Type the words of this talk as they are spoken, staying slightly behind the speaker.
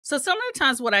So some of the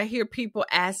times what I hear people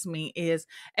ask me is,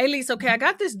 Alease, okay, I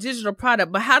got this digital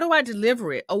product, but how do I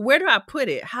deliver it? Or where do I put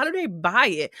it? How do they buy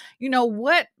it? You know,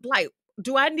 what, like,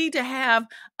 do I need to have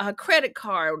a credit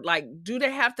card? Like, do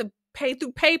they have to pay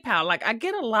through PayPal? Like, I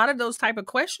get a lot of those type of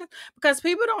questions because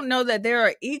people don't know that there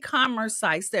are e-commerce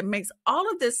sites that makes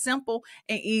all of this simple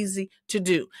and easy to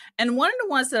do. And one of the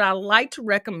ones that I like to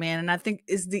recommend, and I think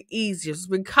is the easiest,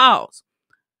 because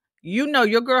you know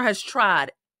your girl has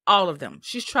tried all of them.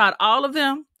 She's tried all of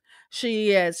them. She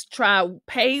has tried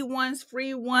paid ones,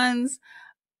 free ones.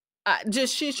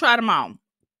 She's tried them all.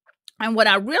 And what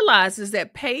I realized is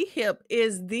that Payhip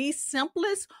is the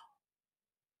simplest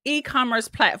e-commerce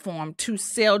platform to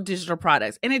sell digital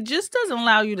products. And it just doesn't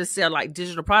allow you to sell like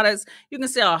digital products. You can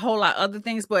sell a whole lot of other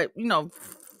things, but you know,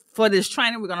 for this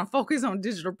training, we're going to focus on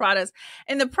digital products.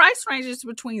 And the price range is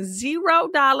between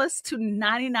 $0 to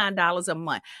 $99 a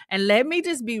month. And let me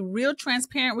just be real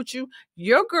transparent with you.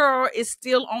 Your girl is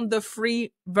still on the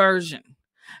free version,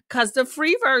 because the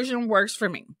free version works for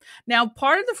me. Now,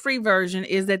 part of the free version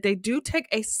is that they do take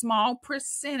a small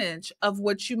percentage of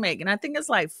what you make. And I think it's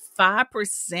like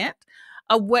 5%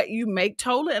 of what you make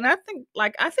total. And I think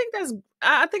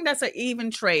that's an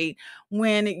even trade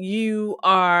when you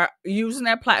are using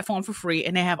that platform for free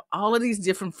and they have all of these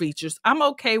different features. I'm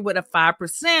okay with a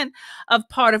 5% of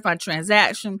part of my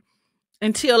transaction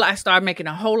until I start making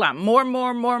a whole lot more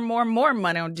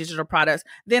money on digital products.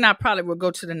 Then I probably will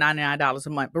go to the $99 a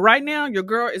month. But right now, your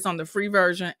girl is on the free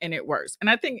version and it works. And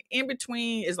I think in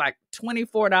between is like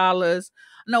 $24,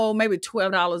 no, maybe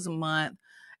 $12 a month.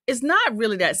 It's not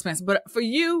really that expensive, but for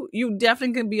you, you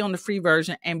definitely can be on the free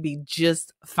version and be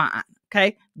just fine.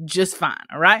 Okay. Just fine.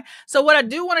 All right. So what I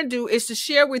do want to do is to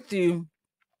share with you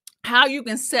how you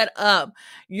can set up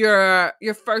your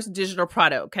first digital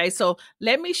product. Okay. So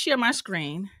let me share my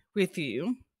screen with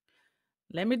you.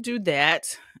 Let me do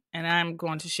that. And I'm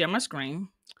going to share my screen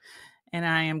and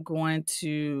I am going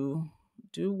to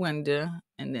do window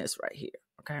and this right here.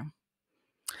 Okay.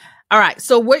 All right.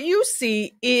 So what you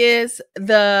see is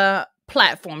the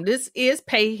platform. This is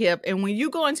Payhip. And when you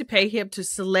go into Payhip to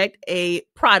select a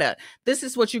product, this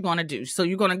is what you're going to do. So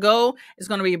you're going to go, it's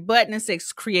going to be a button that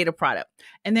says create a product.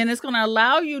 And then it's going to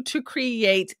allow you to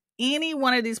create any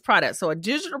one of these products. So a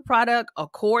digital product, a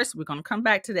course, we're going to come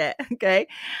back to that. Okay.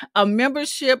 A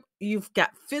membership, you've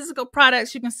got physical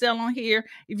products you can sell on here.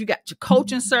 If you got your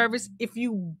coaching service, if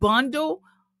you bundle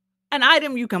an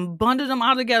item, you can bundle them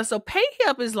all together. So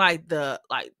Payhip is like the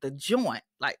joint,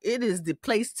 like it is the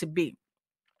place to be.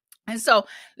 And so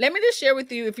let me just share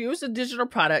with you, if you use a digital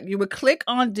product, you would click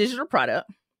on digital product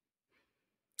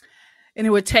and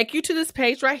it would take you to this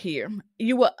page right here.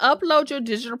 You will upload your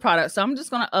digital product. So I'm just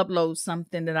going to upload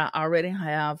something that I already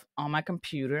have on my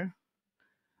computer.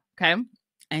 Okay.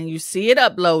 And you see it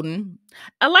uploading.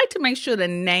 I like to make sure to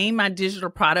name my digital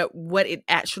product what it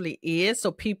actually is.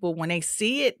 So people, when they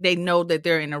see it, they know that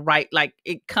they're in the right, like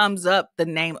it comes up the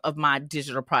name of my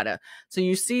digital product. So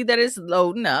you see that it's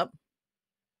loading up.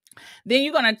 Then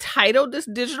you're going to title this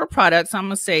digital product. So I'm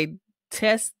going to say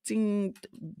testing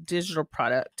digital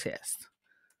product test.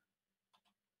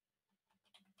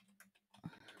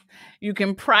 You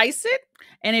can price it.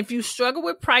 And if you struggle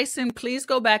with pricing, please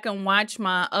go back and watch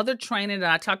my other training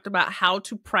that I talked about how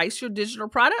to price your digital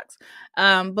products.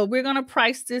 But we're going to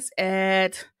price it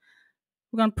at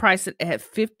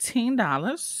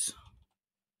 $15.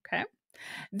 Okay.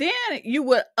 Then you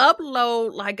would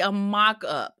upload like a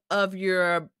mock-up of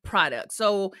your product.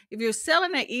 So if you're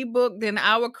selling an ebook, then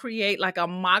I will create like a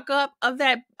mock-up of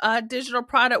that digital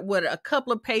product with a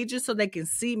couple of pages so they can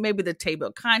see maybe the table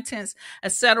of contents,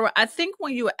 etc. I think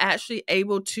when you are actually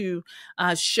able to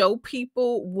show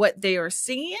people what they are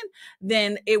seeing,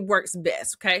 then it works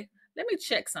best. Okay. Let me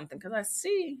check something because I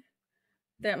see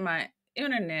that my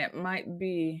internet might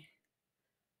be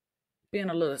being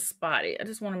a little spotty. I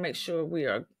just want to make sure we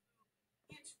are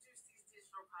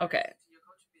okay.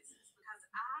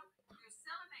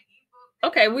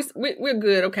 Okay, we're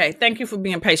good. Okay, thank you for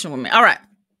being patient with me. All right.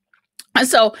 And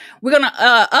so we're going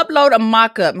to upload a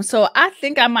mock-up. So I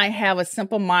think I might have a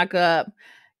simple mock-up.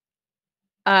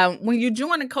 When you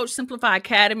join the Coach Simplify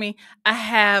Academy, I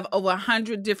have over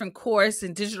 100 different course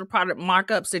and digital product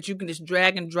markups that you can just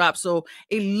drag and drop. So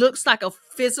it looks like a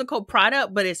physical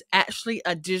product, but it's actually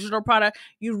a digital product.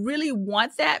 You really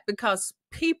want that because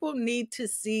people need to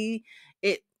see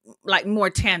it like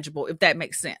more tangible, if that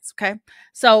makes sense. Okay.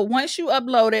 So once you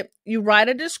upload it, you write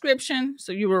a description.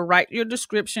 So you will write your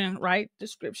description, right?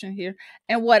 Description here.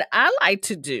 And what I like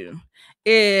to do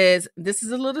is, this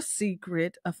is a little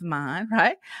secret of mine,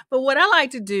 right? But what I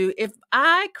like to do, if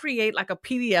I create like a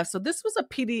PDF, so this was a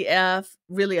PDF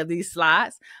really of these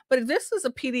slides, but if this was a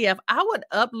PDF, I would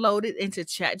upload it into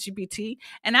ChatGPT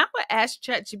and I would ask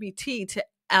ChatGPT to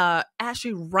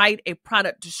actually write a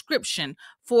product description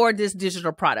for this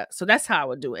digital product. So that's how I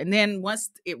would do it. And then once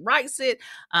it writes it,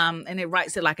 and it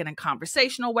writes it like in a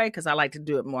conversational way, because I like to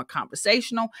do it more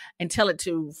conversational and tell it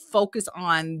to focus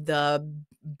on the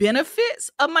benefits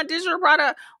of my digital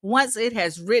product. Once it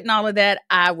has written all of that,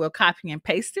 I will copy and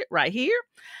paste it right here.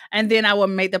 And then I will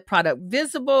make the product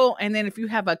visible. And then if you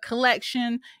have a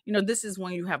collection, this is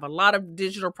when you have a lot of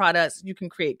digital products, you can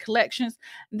create collections.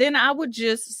 Then I would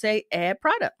just say add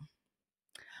product.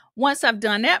 Once I've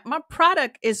done that, my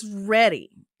product is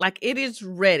ready. Like it is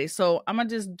ready. So I'm going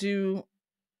to just do,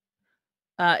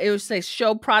 it would say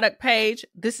show product page.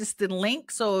 This is the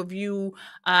link. So if you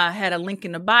had a link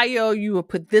in the bio, you will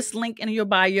put this link in your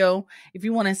bio if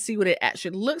you want to see what it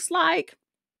actually looks like.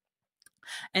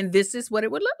 And this is what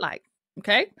it would look like.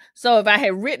 Okay. So if I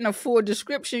had written a full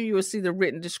description, you will see the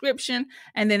written description,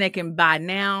 and then they can buy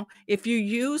now. If you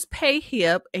use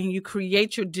Payhip and you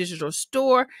create your digital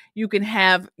store, you can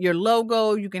have your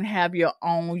logo, you can have your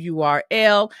own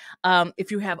URL.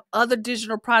 If you have other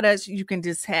digital products, you can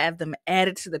just have them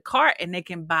added to the cart and they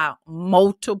can buy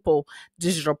multiple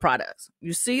digital products.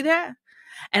 You see that?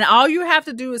 And all you have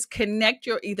to do is connect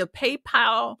your either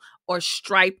PayPal or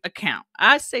Stripe account.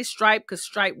 I say Stripe because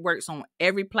Stripe works on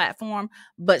every platform,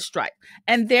 but Stripe.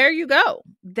 And there you go.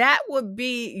 That would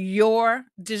be your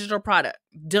digital product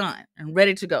done and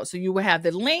ready to go. So you will have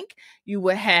the link. You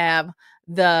will have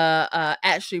the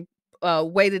actually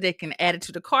way that they can add it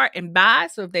to the cart and buy.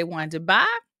 So if they wanted to buy,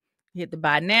 hit the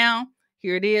buy now.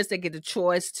 Here it is. They get the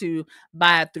choice to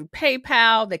buy it through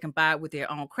PayPal. They can buy it with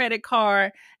their own credit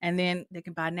card, and then they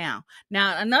can buy now.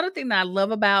 Now, another thing that I love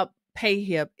about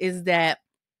Payhip is that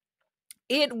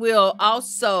it will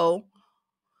also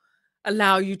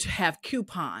allow you to have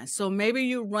coupons. So maybe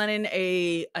you're running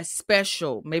a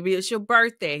special. Maybe it's your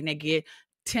birthday and they get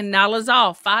 $10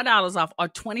 off, $5 off, or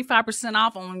 25%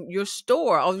 off on your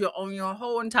store, on your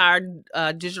whole entire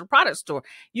digital product store.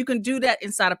 You can do that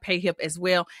inside of Payhip as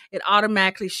well. It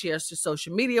automatically shares to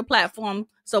social media platform.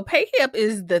 So Payhip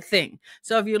is the thing.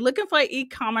 So if you're looking for an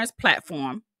e-commerce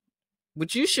platform,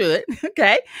 which you should,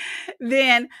 okay,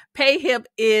 then Payhip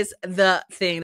is the thing.